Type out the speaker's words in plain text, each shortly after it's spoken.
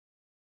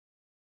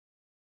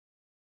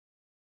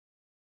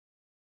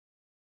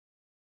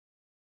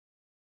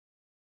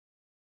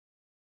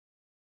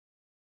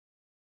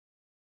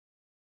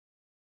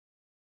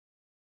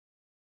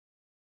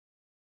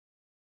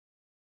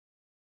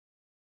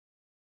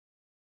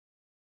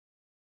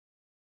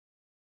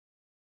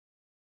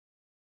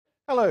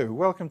Hello,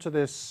 welcome to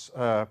this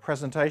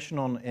presentation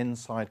on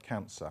inside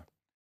cancer.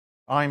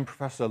 I'm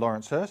Professor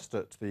Lawrence Hurst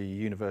at the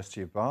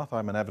University of Bath.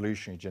 I'm an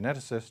evolutionary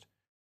geneticist,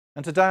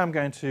 and today I'm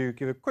going to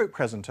give a quick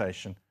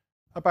presentation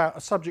about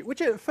a subject which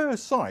at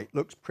first sight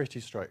looks pretty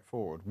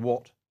straightforward.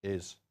 What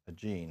is a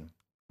gene?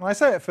 When I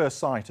say at first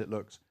sight it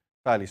looks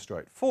fairly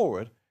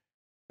straightforward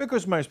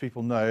because most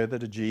people know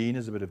that a gene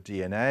is a bit of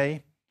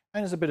DNA,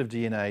 and it's a bit of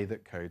DNA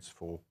that codes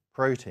for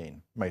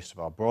protein. Most of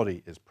our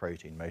body is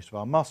protein. Most of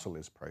our muscle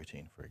is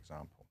protein, for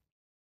example.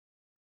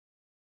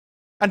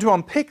 And to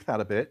unpick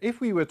that a bit,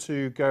 if we were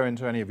to go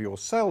into any of your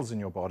cells in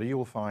your body,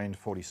 you'll find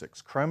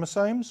 46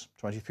 chromosomes,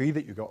 23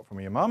 that you got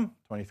from your mum,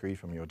 23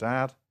 from your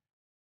dad.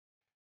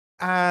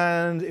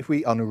 And if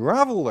we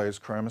unravel those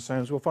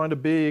chromosomes, we'll find a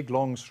big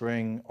long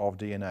string of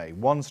DNA,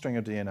 one string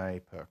of DNA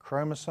per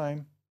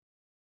chromosome.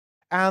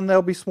 And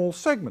there'll be small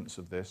segments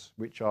of this,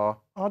 which are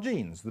our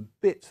genes, the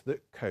bits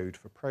that code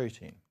for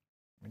protein.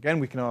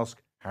 Again, we can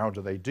ask, how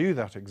do they do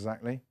that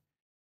exactly?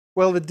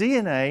 Well, the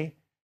DNA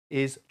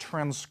is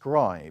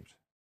transcribed.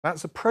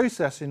 That's a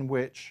process in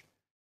which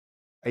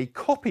a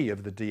copy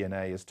of the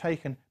DNA is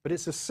taken, but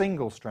it's a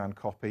single-strand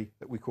copy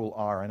that we call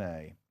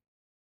RNA.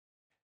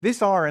 This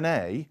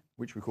RNA,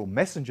 which we call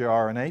messenger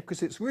RNA,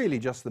 because it's really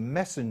just the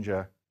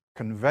messenger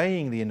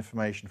conveying the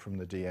information from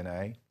the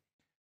DNA,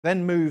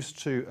 then moves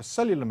to a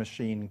cellular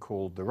machine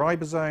called the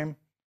ribosome,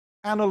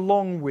 and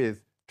along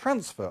with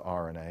transfer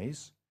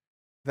RNAs,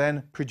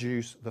 then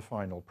produce the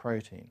final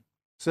protein.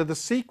 So the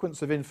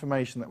sequence of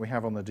information that we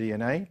have on the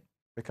DNA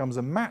becomes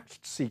a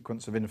matched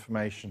sequence of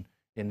information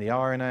in the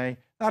RNA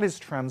that is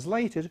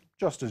translated,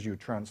 just as you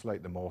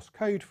translate the Morse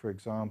code, for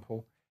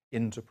example,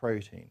 into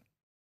protein.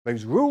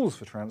 Those rules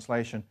for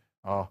translation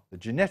are the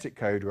genetic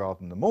code rather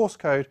than the Morse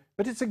code,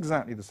 but it's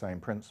exactly the same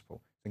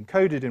principle. It's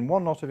encoded in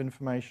one lot of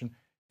information,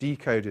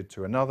 decoded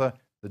to another.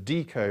 The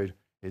decode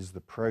is the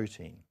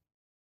protein.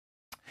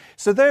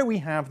 So there we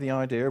have the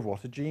idea of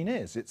what a gene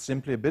is. It's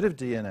simply a bit of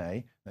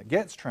DNA that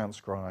gets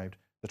transcribed,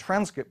 the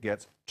transcript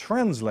gets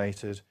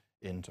translated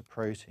into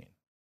protein.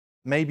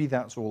 Maybe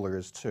that's all there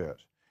is to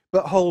it.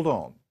 But hold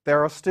on,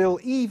 there are still,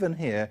 even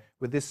here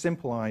with this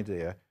simple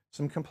idea,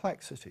 some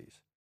complexities.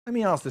 Let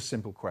me ask this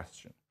simple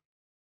question.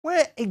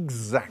 Where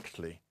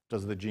exactly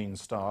does the gene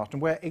start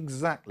and where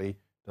exactly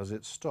does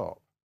it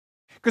stop?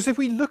 Because if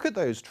we look at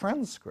those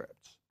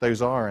transcripts,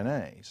 those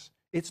RNAs,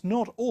 it's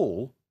not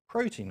all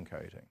protein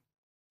coding.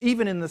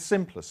 Even in the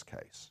simplest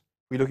case,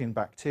 we look in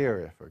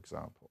bacteria, for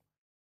example,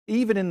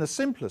 even in the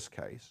simplest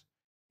case,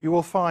 you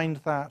will find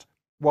that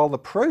while the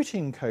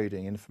protein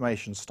coding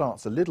information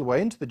starts a little way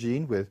into the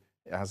gene with,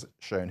 as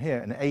shown here,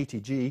 an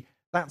ATG,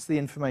 that's the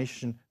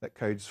information that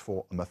codes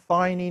for a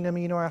methionine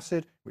amino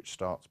acid, which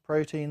starts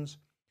proteins.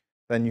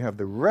 Then you have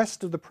the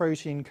rest of the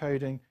protein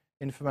coding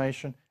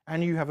information,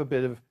 and you have a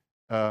bit of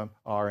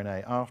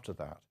RNA after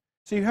that.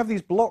 So you have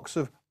these blocks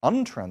of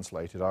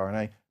untranslated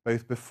RNA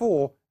both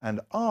before and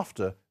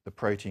after the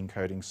protein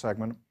coding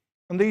segment,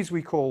 and these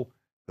we call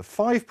the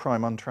 5'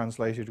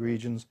 untranslated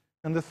regions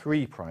and the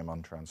 3'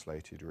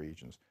 untranslated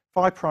regions.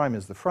 5'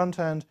 is the front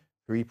end,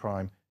 3'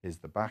 is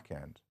the back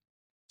end.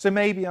 So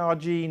maybe our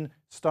gene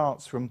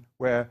starts from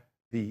where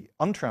the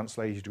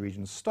untranslated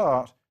regions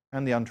start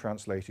and the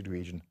untranslated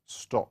region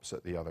stops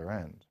at the other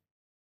end.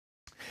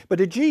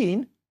 But a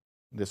gene,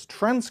 this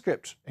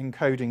transcript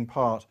encoding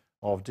part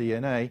of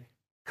DNA,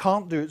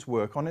 can't do its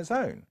work on its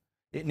own.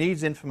 It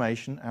needs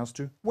information as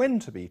to when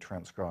to be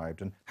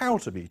transcribed and how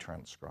to be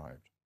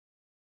transcribed.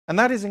 And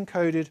that is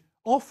encoded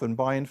often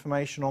by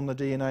information on the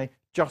DNA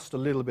just a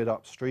little bit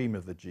upstream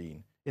of the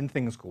gene in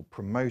things called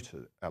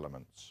promoter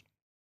elements.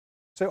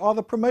 So are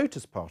the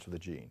promoters part of the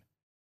gene?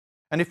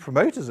 And if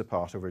promoters are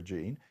part of a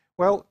gene,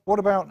 well, what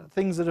about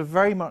things that are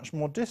very much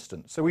more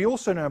distant? So we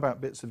also know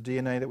about bits of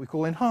DNA that we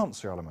call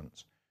enhancer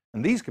elements.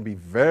 And these can be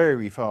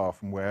very far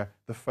from where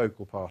the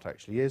focal part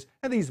actually is,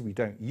 and these we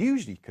don't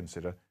usually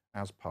consider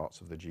as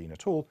parts of the gene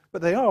at all,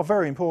 but they are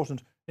very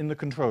important in the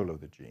control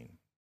of the gene.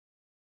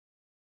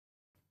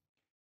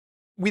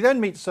 We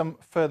then meet some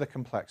further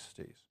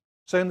complexities.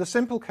 So in the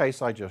simple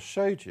case I just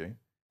showed you,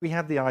 we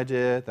had the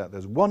idea that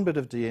there's one bit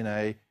of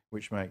DNA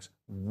which makes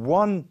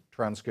one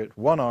transcript,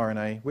 one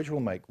RNA, which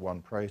will make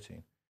one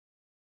protein.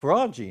 For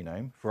our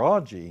genome, for our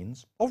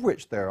genes, of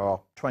which there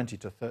are 20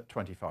 to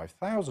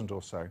 25,000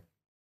 or so,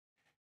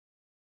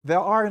 there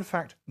are in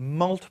fact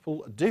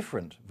multiple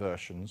different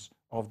versions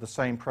of the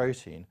same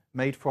protein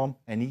made from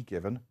any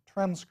given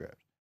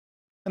transcript.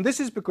 And this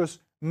is because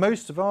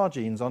most of our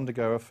genes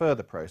undergo a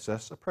further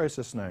process, a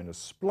process known as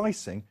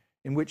splicing,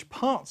 in which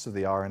parts of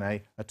the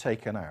RNA are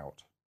taken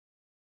out.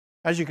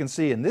 As you can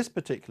see in this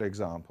particular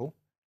example,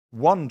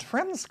 one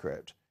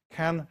transcript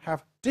can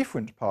have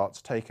different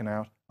parts taken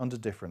out under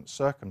different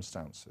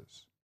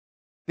circumstances.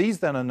 These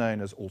then are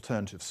known as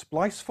alternative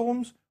splice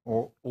forms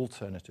or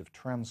alternative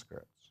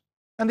transcripts.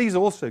 And these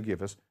also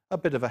give us a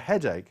bit of a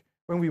headache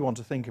when we want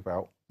to think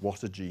about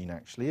what a gene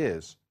actually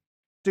is.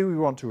 Do we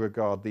want to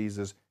regard these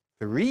as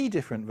 3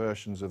 different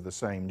versions of the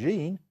same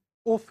gene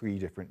or 3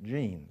 different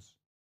genes?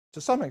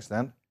 To some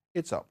extent,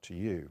 it's up to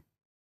you.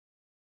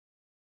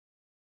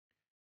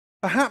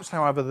 Perhaps,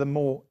 however, the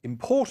more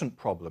important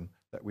problem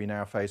that we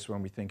now face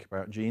when we think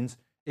about genes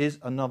is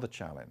another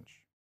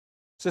challenge.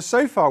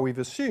 So far we've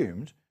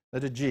assumed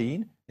that a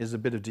gene is a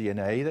bit of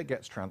DNA that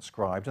gets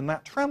transcribed, and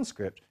that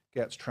transcript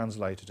gets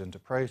translated into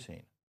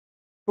protein.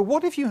 But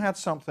what if you had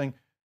something,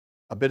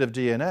 a bit of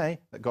DNA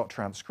that got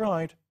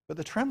transcribed, but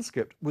the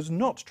transcript was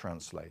not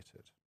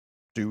translated?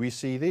 Do we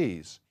see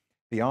these?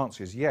 The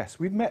answer is yes.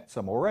 We've met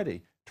some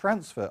already.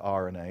 Transfer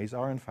RNAs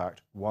are in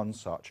fact one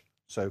such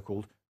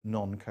so-called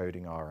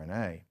non-coding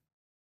RNA.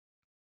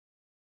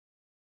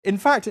 In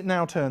fact, it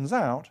now turns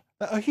out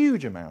that a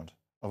huge amount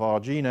of our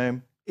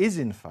genome is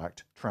in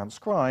fact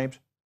transcribed,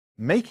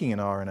 making an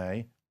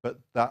RNA, but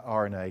that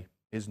RNA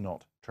is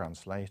not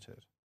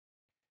translated.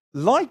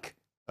 Like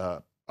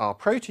our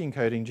protein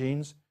coding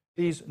genes,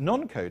 these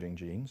non-coding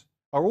genes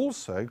are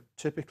also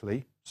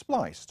typically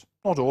spliced.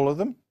 Not all of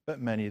them,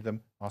 but many of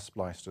them are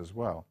spliced as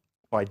well.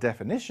 By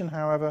definition,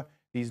 however,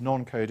 these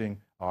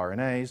non-coding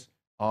RNAs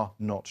are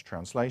not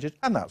translated,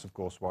 and that's of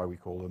course why we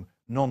call them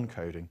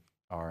non-coding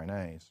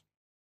RNAs.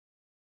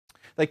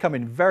 They come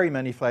in very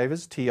many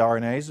flavors.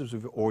 tRNAs, as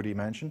we've already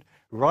mentioned.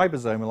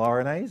 Ribosomal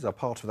RNAs are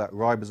part of that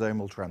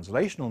ribosomal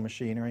translational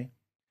machinery.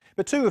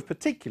 But two of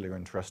particular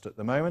interest at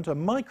the moment are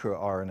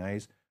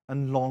microRNAs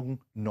and long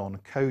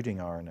non-coding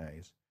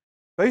RNAs.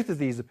 Both of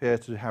these appear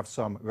to have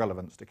some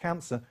relevance to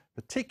cancer,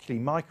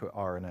 particularly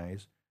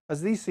microRNAs,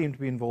 as these seem to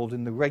be involved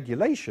in the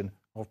regulation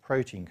of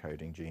protein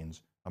coding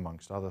genes,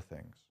 amongst other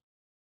things.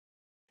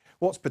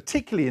 What's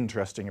particularly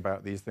interesting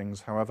about these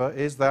things, however,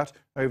 is that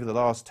over the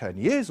last 10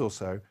 years or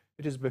so,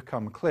 it has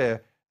become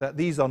clear that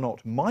these are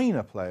not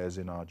minor players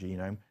in our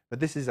genome, but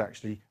this is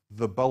actually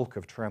the bulk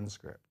of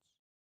transcripts.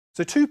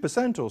 So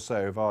 2% or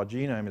so of our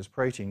genome is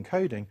protein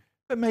coding,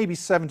 but maybe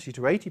 70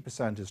 to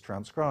 80% is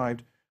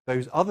transcribed.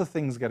 Those other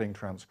things getting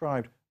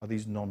transcribed are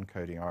these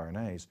non-coding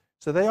RNAs.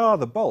 So they are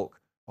the bulk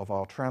of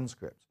our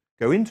transcripts.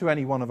 Go into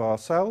any one of our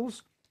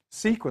cells,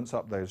 sequence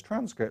up those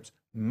transcripts,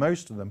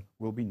 most of them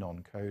will be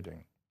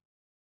non-coding.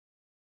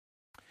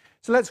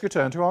 So let's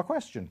return to our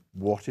question.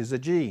 What is a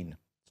gene?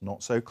 It's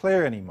not so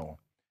clear anymore.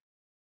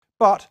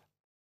 But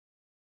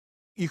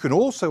you can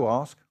also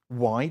ask,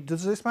 why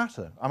does this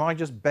matter? Am I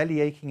just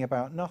belly aching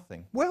about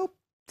nothing? Well,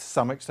 to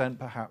some extent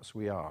perhaps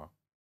we are.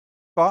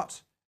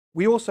 But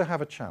we also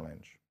have a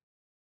challenge.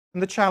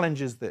 And the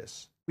challenge is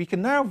this. We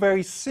can now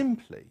very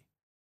simply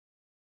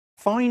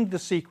find the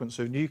sequence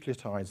of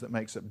nucleotides that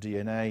makes up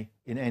DNA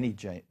in any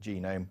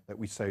genome that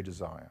we so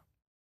desire.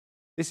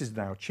 This is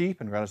now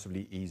cheap and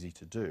relatively easy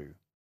to do.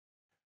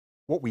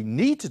 What we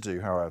need to do,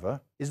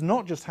 however, is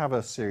not just have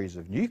a series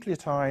of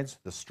nucleotides,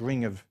 the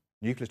string of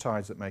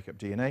nucleotides that make up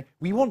DNA.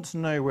 We want to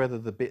know whether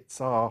the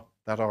bits are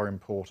that are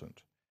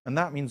important. And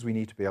that means we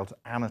need to be able to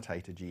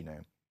annotate a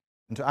genome.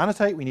 And to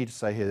annotate, we need to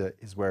say here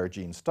is where a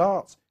gene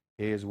starts,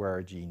 here's where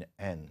a gene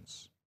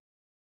ends.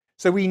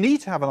 So we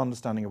need to have an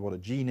understanding of what a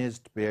gene is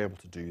to be able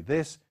to do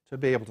this, to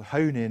be able to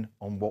hone in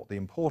on what the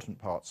important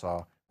parts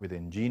are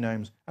within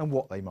genomes and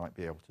what they might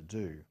be able to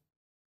do.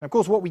 Now, of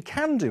course, what we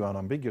can do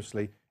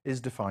unambiguously is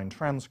define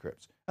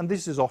transcripts, and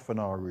this is often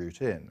our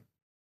route in.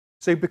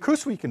 So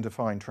because we can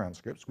define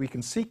transcripts, we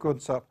can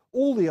sequence up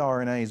all the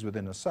RNAs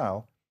within a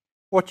cell.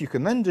 What you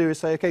can then do is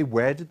say, okay,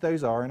 where did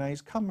those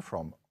RNAs come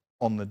from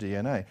on the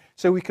DNA?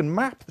 So we can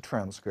map the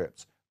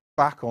transcripts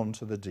back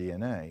onto the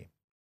DNA,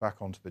 back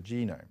onto the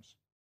genomes.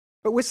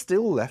 But we're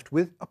still left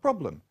with a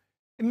problem.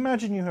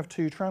 Imagine you have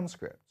two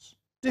transcripts,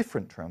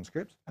 different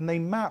transcripts, and they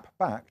map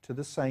back to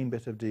the same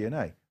bit of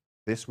DNA.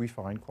 This we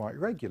find quite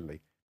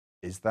regularly.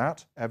 Is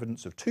that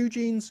evidence of two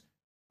genes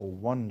or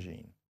one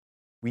gene?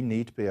 We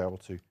need to be able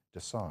to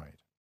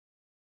decide.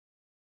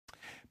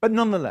 But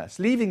nonetheless,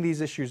 leaving these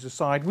issues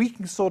aside, we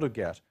can sort of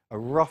get a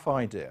rough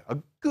idea, a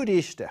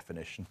goodish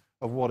definition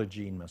of what a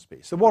gene must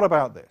be. So what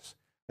about this?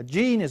 A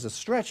gene is a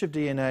stretch of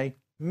DNA,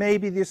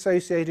 maybe the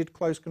associated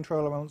close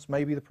control elements,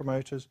 maybe the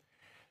promoters,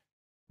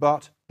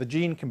 but the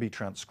gene can be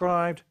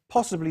transcribed,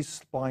 possibly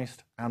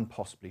spliced, and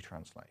possibly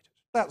translated.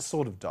 That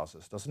sort of does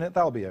us, doesn't it?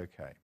 That'll be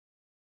okay.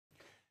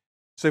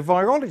 So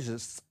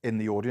virologists in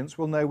the audience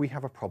will know we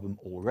have a problem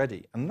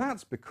already, and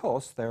that's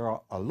because there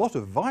are a lot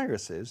of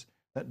viruses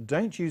that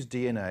don't use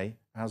DNA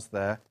as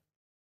their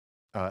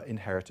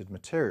inherited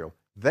material.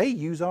 They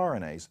use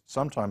RNAs,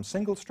 sometimes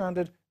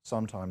single-stranded,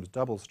 sometimes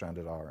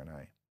double-stranded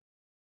RNA.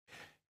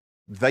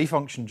 They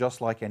function just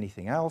like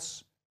anything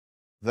else.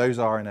 Those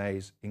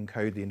RNAs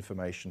encode the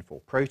information for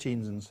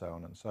proteins and so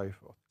on and so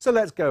forth. So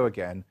let's go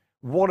again.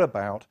 What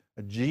about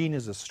a gene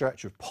as a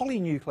stretch of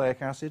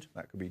polynucleic acid?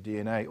 That could be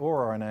DNA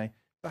or RNA.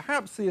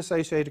 Perhaps the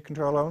associated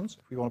control elements,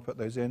 if we want to put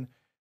those in.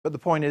 But the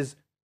point is,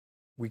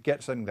 we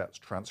get something that's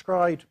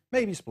transcribed,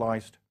 maybe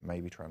spliced,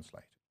 maybe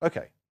translated.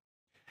 Okay.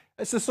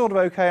 It's a sort of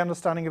okay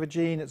understanding of a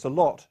gene. It's a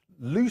lot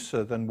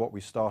looser than what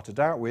we started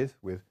out with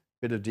a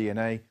bit of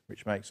DNA,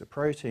 which makes a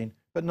protein,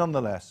 but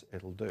nonetheless,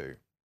 it'll do.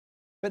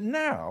 But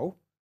now,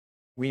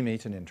 we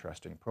meet an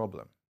interesting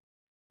problem.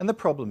 And the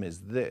problem is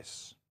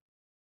this.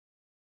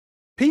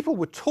 People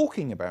were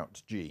talking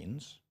about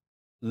genes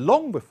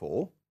long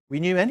before we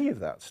knew any of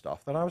that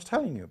stuff that I was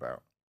telling you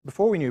about.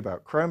 before we knew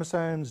about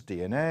chromosomes,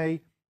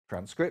 DNA,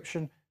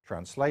 transcription,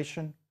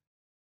 translation,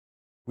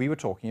 we were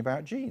talking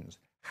about genes.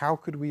 How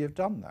could we have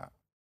done that?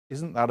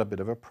 Isn't that a bit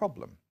of a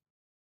problem?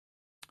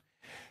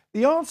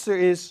 The answer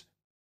is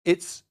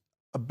it's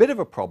a bit of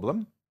a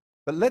problem,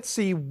 but let's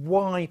see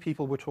why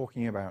people were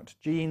talking about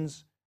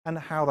genes and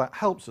how that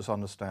helps us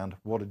understand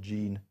what a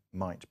gene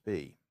might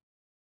be.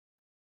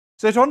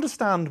 So to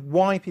understand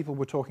why people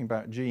were talking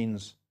about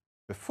genes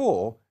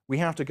before, we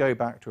have to go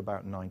back to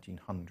about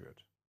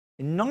 1900.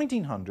 In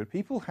 1900,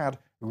 people had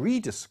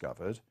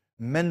rediscovered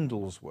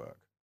Mendel's work.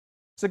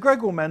 So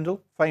Gregor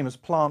Mendel, famous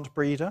plant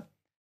breeder,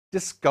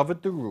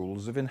 discovered the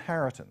rules of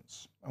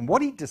inheritance. And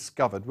what he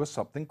discovered was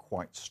something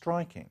quite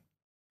striking.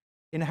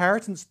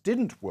 Inheritance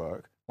didn't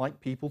work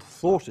like people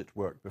thought it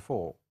worked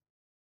before.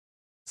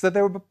 So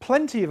there were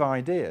plenty of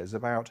ideas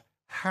about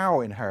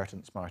how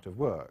inheritance might have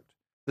worked.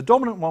 The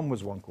dominant one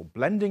was one called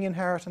blending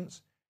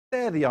inheritance.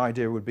 There the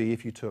idea would be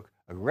if you took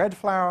a red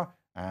flower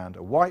and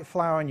a white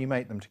flower and you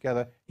make them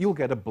together, you'll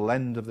get a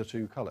blend of the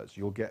two colours.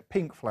 You'll get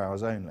pink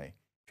flowers only.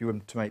 If you were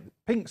to make the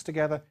pinks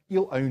together,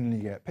 you'll only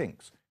get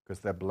pinks because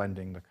they're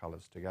blending the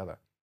colours together.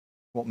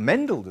 What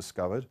Mendel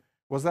discovered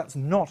was that's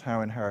not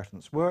how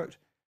inheritance worked.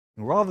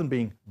 And rather than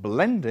being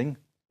blending,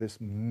 this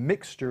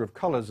mixture of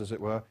colours as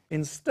it were,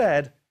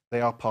 instead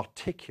they are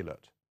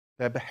particulate.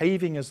 They're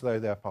behaving as though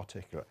they're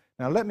particulate.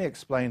 Now let me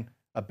explain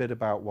a bit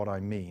about what I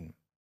mean.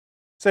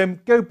 So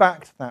go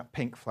back to that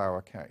pink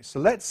flower case. So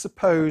let's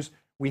suppose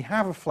we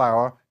have a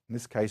flower, in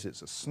this case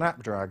it's a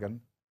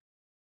snapdragon,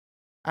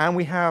 and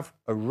we have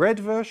a red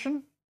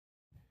version.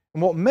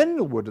 And what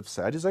Mendel would have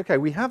said is, okay,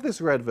 we have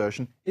this red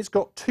version, it's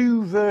got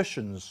two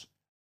versions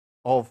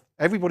of,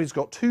 everybody's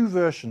got two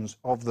versions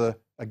of a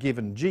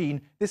given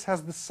gene. This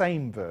has the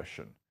same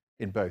version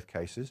in both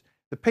cases.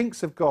 The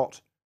pinks have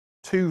got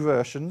two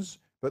versions,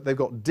 but they've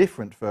got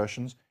different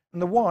versions.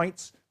 And the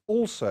whites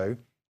also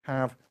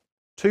have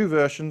two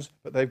versions,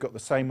 but they've got the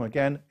same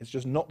again. It's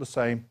just not the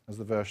same as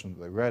the version that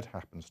the red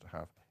happens to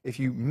have. If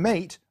you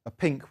mate a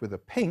pink with a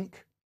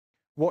pink,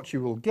 what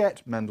you will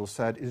get, Mendel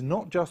said, is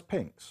not just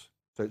pinks.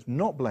 So it's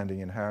not blending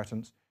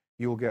inheritance.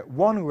 You will get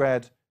one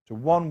red to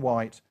one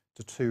white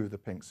to two of the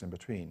pinks in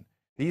between.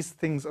 These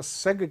things are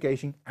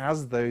segregating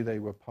as though they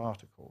were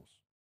particles.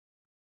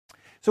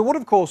 So what,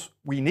 of course,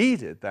 we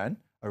needed then,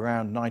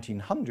 around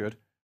 1900,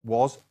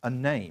 was a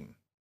name.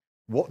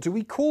 What do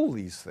we call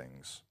these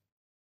things?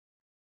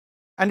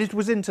 And it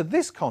was into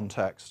this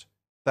context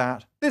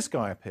that this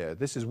guy appeared.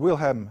 This is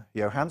Wilhelm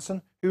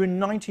Johannsen, who in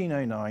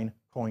 1909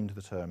 coined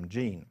the term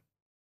gene.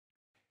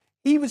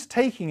 He was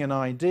taking an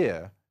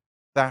idea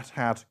that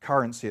had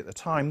currency at the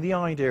time, the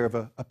idea of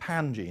a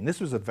pangene. This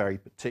was a very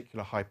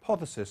particular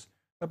hypothesis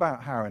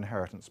about how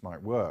inheritance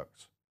might work.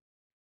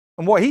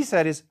 And what he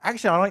said is,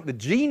 actually, I like the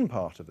gene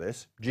part of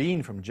this,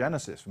 gene from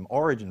genesis, from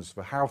origins,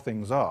 for how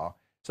things are.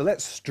 So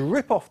let's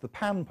strip off the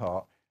pan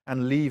part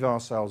and leave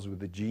ourselves with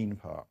the gene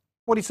part.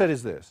 What he said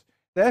is this: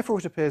 therefore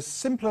it appears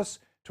simplest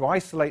to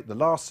isolate the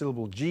last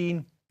syllable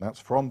gene, that's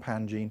from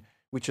pangene,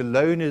 which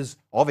alone is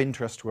of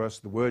interest to us.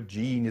 The word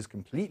gene is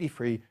completely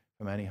free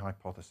from any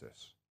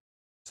hypothesis.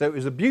 So it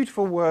was a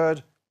beautiful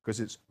word because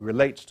it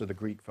relates to the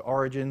Greek for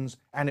origins,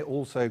 and it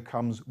also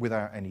comes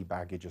without any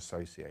baggage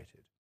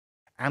associated.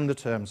 And the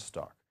term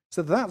stuck.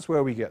 So that's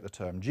where we get the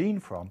term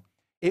gene from.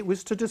 It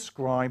was to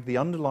describe the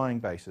underlying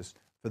basis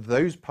for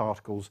those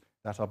particles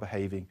that are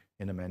behaving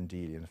in a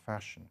Mendelian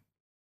fashion.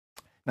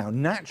 Now,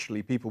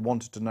 naturally, people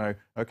wanted to know,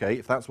 okay,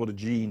 if that's what a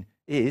gene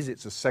is,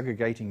 it's a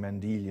segregating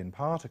Mendelian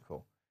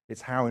particle.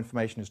 It's how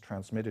information is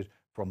transmitted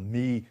from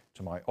me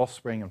to my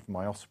offspring and from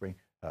my offspring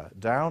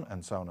down,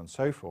 and so on and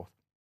so forth.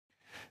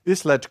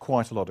 This led to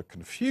quite a lot of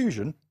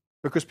confusion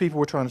because people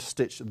were trying to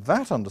stitch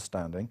that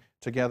understanding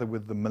together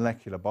with the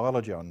molecular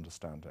biology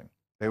understanding.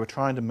 They were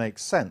trying to make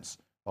sense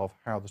of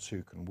how the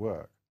two can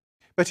work.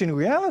 But in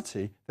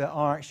reality, there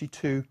are actually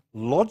two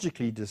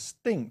logically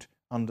distinct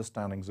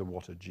understandings of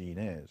what a gene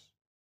is.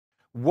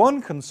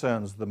 One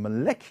concerns the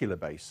molecular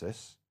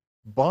basis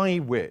by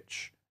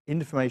which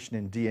information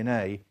in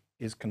DNA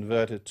is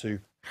converted to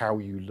how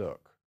you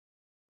look,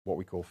 what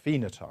we call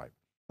phenotype.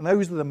 And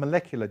those are the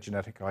molecular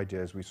genetic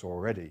ideas we saw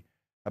already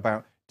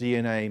about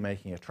DNA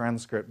making a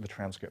transcript, the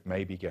transcript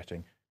may be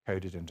getting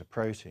coded into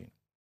protein.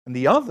 And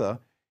the other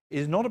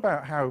is not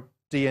about how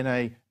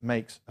DNA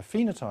makes a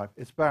phenotype,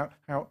 it's about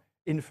how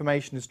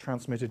information is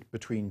transmitted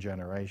between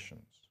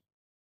generations.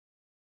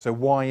 So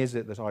why is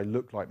it that I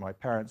look like my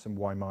parents and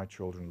why my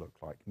children look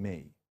like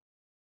me?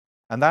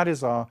 And that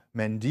is our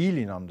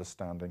Mendelian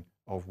understanding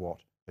of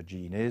what a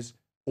gene is,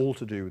 all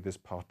to do with this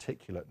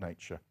particulate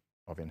nature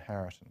of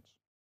inheritance.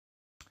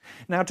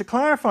 Now, to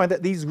clarify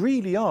that these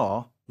really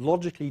are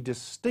logically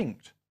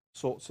distinct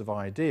sorts of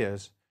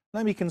ideas,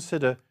 let me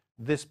consider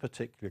this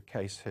particular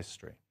case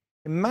history.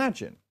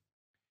 Imagine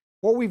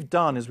what we've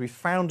done is we've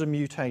found a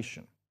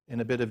mutation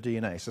in a bit of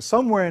DNA. So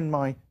somewhere in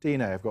my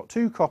DNA, I've got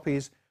two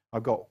copies,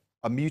 I've got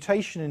a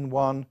mutation in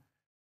one,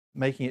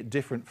 making it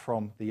different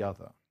from the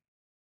other.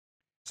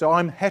 So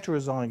I'm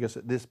heterozygous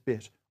at this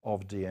bit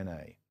of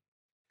DNA.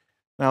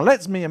 Now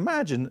let's me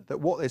imagine that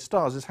what this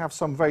does is have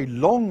some very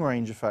long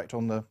range effect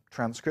on the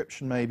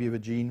transcription maybe of a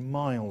gene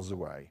miles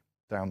away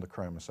down the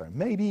chromosome,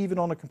 maybe even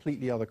on a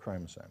completely other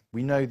chromosome.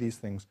 We know these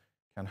things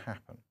can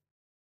happen.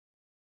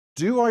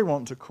 Do I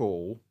want to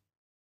call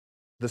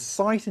the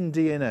site in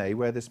DNA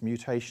where this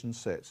mutation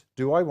sits,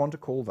 do I want to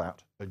call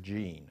that a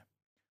gene?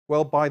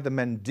 Well, by the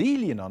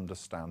Mendelian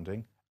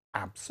understanding,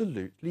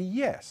 absolutely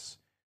yes.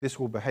 This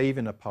will behave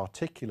in a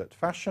particulate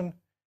fashion,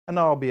 and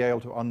I'll be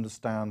able to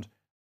understand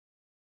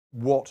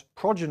what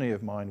progeny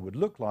of mine would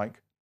look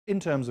like in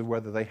terms of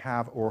whether they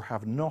have or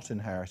have not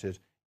inherited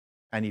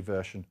any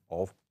version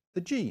of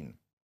the gene,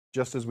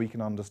 just as we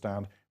can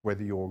understand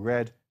whether you're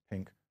red,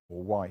 pink,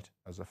 or white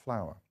as a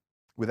flower,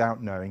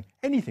 without knowing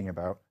anything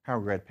about how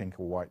red, pink,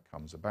 or white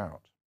comes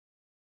about.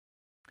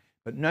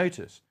 But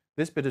notice,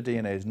 this bit of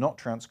DNA is not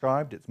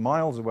transcribed. It's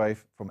miles away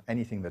from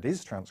anything that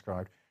is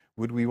transcribed.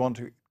 Would we want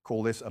to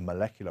call this a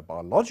molecular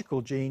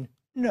biological gene?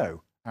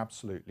 No,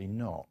 absolutely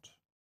not.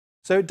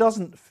 So it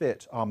doesn't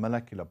fit our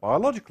molecular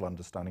biological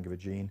understanding of a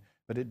gene,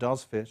 but it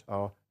does fit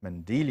our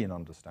Mendelian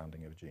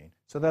understanding of a gene.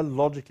 So they're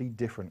logically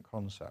different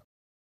concepts.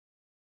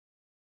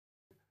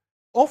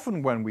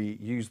 Often when we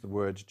use the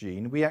word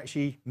gene, we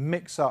actually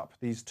mix up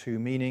these two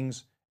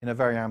meanings in a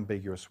very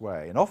ambiguous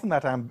way. And often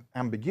that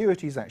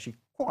ambiguity is actually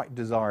quite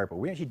desirable.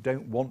 We actually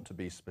don't want to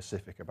be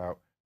specific about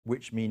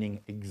which meaning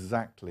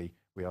exactly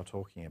we are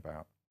talking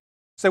about.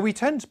 So we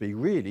tend to be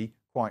really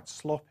quite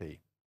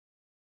sloppy.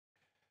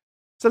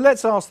 So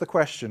let's ask the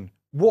question,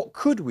 what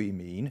could we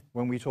mean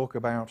when we talk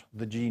about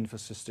the gene for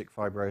cystic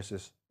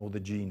fibrosis or the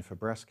gene for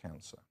breast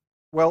cancer?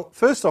 Well,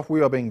 first off,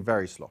 we are being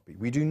very sloppy.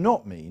 We do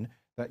not mean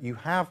that you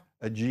have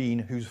a gene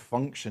whose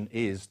function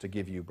is to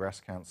give you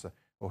breast cancer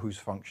or whose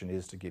function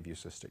is to give you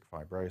cystic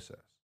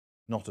fibrosis.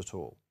 Not at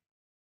all.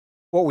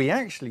 What we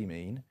actually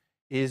mean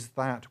is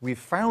that we've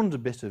found a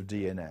bit of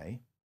DNA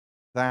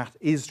that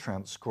is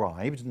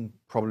transcribed and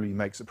probably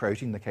makes a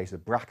protein. In the case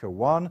of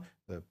BRCA1,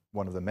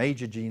 one of the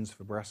major genes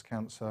for breast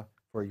cancer,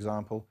 for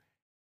example,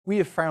 we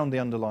have found the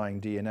underlying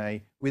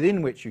DNA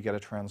within which you get a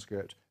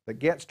transcript that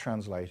gets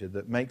translated,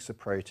 that makes a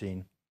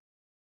protein,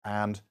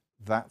 and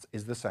that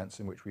is the sense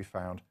in which we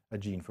found a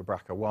gene for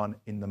BRCA1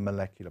 in the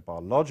molecular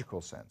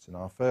biological sense, in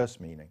our first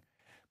meaning.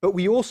 But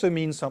we also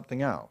mean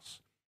something else.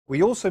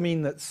 We also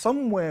mean that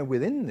somewhere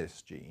within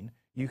this gene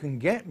you can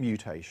get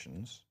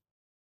mutations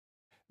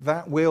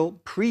that will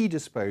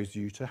predispose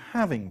you to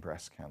having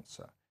breast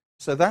cancer.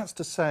 So that's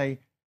to say,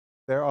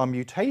 there are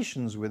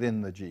mutations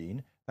within the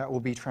gene that will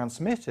be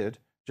transmitted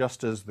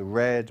just as the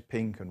red,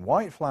 pink, and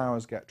white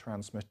flowers get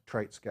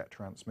traits get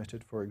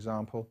transmitted, for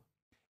example,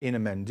 in a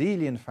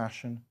Mendelian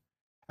fashion.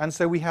 And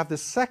so we have the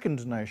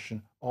second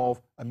notion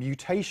of a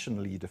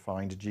mutationally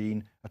defined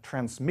gene, a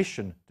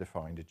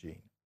transmission-defined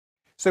gene.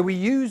 So we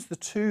use the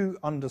two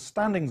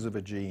understandings of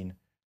a gene,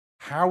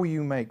 how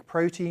you make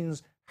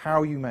proteins,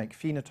 how you make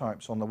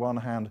phenotypes on the one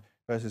hand,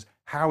 versus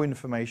how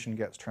information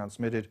gets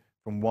transmitted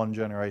from one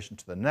generation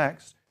to the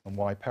next, and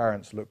why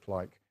parents look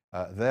like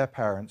their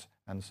parents,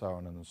 and so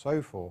on and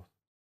so forth.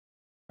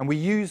 And we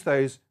use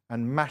those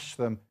and mash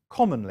them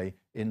commonly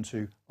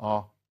into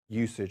our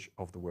usage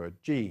of the word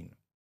gene.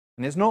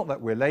 And it's not that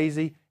we're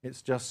lazy,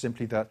 it's just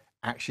simply that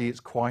actually it's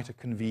quite a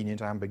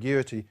convenient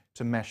ambiguity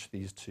to mesh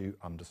these two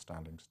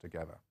understandings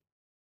together.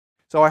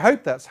 So I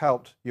hope that's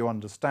helped you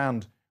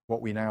understand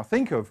what we now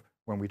think of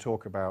when we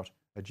talk about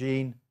a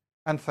gene,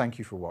 and thank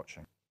you for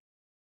watching.